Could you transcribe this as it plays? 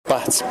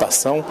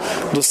participação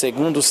do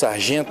 2º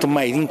Sargento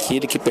Mairinque,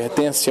 ele que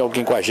pertence ao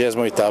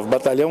 58º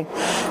Batalhão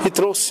e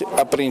trouxe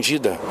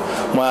apreendida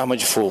uma arma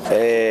de fogo.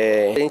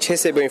 A gente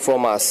recebeu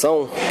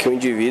informação que o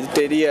indivíduo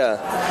teria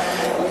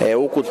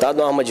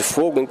ocultado uma arma de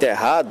fogo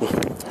enterrado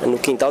no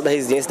quintal da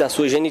residência da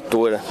sua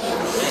genitora.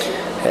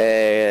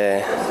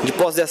 De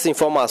posse dessas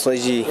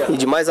informações e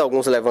de mais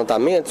alguns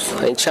levantamentos,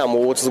 a gente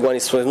chamou outras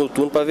guarnições no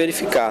turno para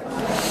verificar.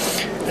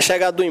 Na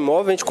chegada do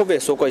imóvel, a gente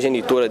conversou com a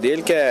genitora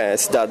dele, que é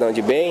cidadã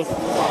de bem,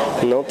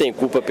 não tem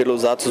culpa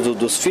pelos atos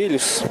dos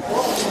filhos.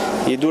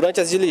 E durante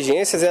as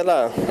diligências,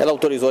 ela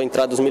autorizou a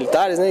entrada dos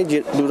militares, né?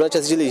 E durante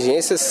as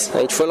diligências, a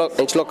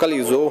gente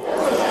localizou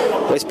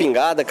uma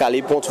espingarda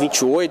calibre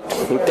 .28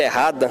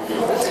 enterrada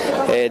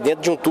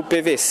dentro de um tubo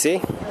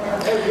PVC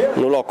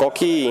no local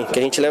que a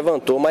gente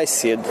levantou mais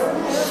cedo.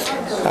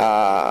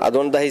 A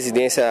dona da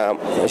residência,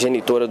 a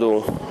genitora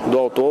do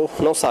autor,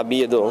 não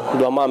sabia do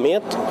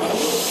armamento,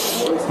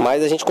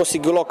 mas a gente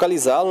conseguiu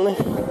localizá-lo, né?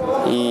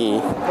 E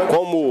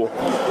como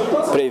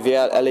prevê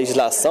a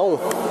legislação,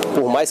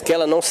 por mais que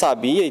ela não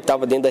sabia e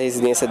estava dentro da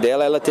residência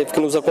dela, ela teve que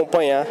nos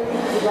acompanhar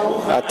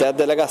até a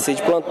delegacia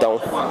de plantão.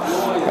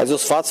 Mas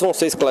os fatos vão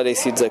ser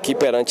esclarecidos aqui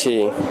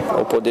perante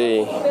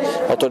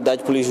a autoridade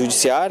de polícia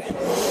judiciária,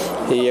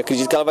 e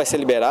acredito que ela vai ser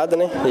liberada,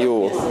 né?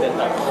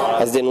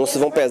 E as denúncias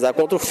vão pesar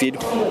contra o filho.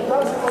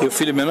 E o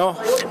filho menor?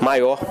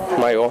 Maior.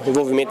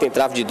 Envolvimento em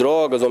tráfico de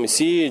drogas,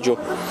 homicídio.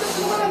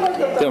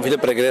 Tem uma vida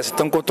pregressa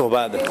tão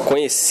conturbada.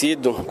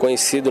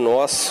 Conhecido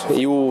nosso.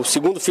 E o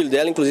segundo filho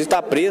dela, inclusive,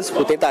 está preso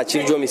por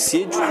tentativa de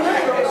homicídio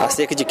há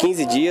cerca de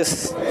 15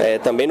 dias,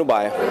 também no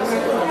bairro.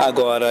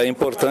 Agora, é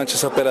importante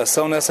essa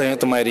operação, né,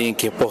 Sargento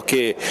Mairinque,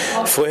 porque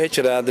foi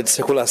retirada de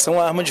circulação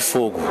a arma de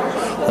fogo.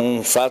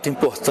 Um fato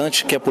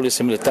importante que a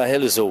Polícia Militar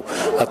realizou.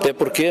 Até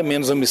porque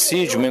menos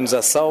homicídio, menos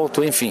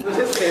assalto, enfim.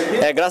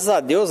 Graças a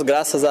Deus,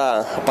 graças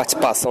à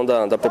participação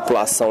da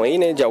população aí,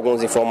 né, de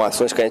algumas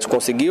informações que a gente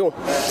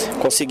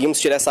conseguimos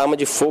tirar essa arma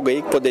de fogo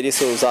aí, que poderia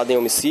ser usada em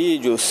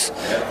homicídios,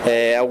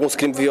 alguns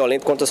crimes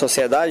violentos contra a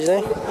sociedade,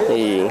 né?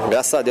 E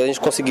graças a Deus a gente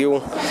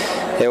conseguiu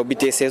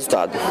obter esse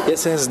resultado. E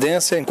essa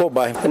residência é em qual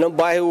bairro? É no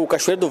bairro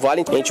Cachoeira do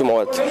Vale, em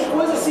Timóteo.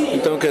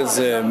 Então quer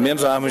dizer,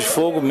 menos armas de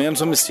fogo,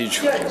 menos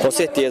homicídio. Com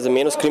certeza,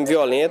 menos crime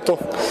violento,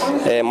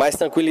 mais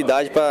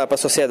tranquilidade para a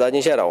sociedade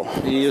em geral.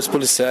 E os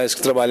policiais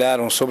que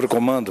trabalharam sob o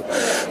comando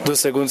do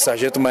 2º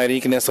Sargento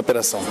Mairinque nessa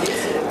operação?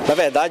 Na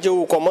verdade,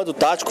 o comando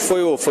tático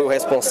foi o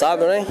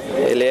responsável, né?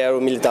 Ele era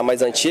o militar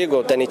mais antigo,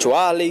 o Tenente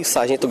Warley,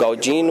 Sargento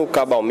Galdino,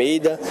 Cabo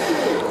Almeida,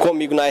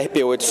 comigo na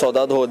RP8,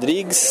 Soldado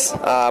Rodrigues,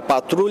 a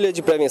patrulha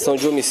de prevenção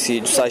de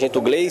homicídios,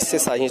 Sargento Gleice,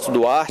 Sargento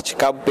Duarte,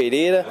 Cabo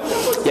Pereira,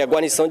 e a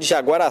guarnição de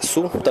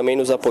Jaguaraçu também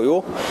nos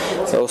apoiou,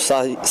 o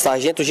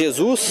Sargento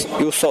Jesus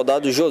e o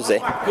Soldado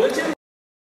José.